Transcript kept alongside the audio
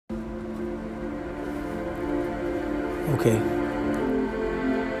Okay,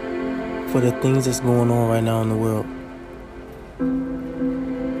 for the things that's going on right now in the world,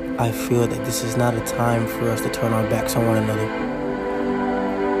 I feel that this is not a time for us to turn our backs on one another.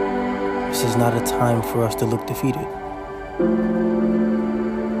 This is not a time for us to look defeated,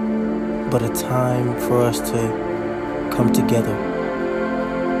 but a time for us to come together,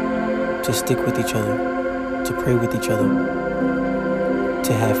 to stick with each other, to pray with each other,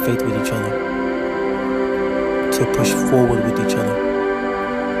 to have faith with each other, to push forward with each other.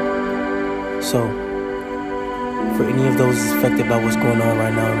 So, for any of those affected by what's going on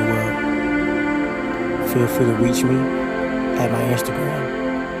right now in the world, feel free to reach me at my Instagram,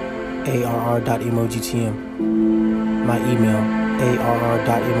 arr.emojitm, my email,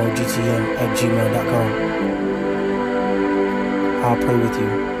 arr.emojitm@gmail.com. I'll pray with you.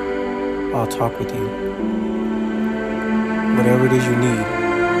 I'll talk with you. Whatever it is you need,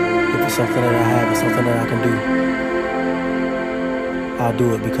 if it's something that I have, it's something that I can do, I'll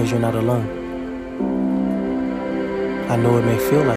do it because you're not alone. I know it may feel like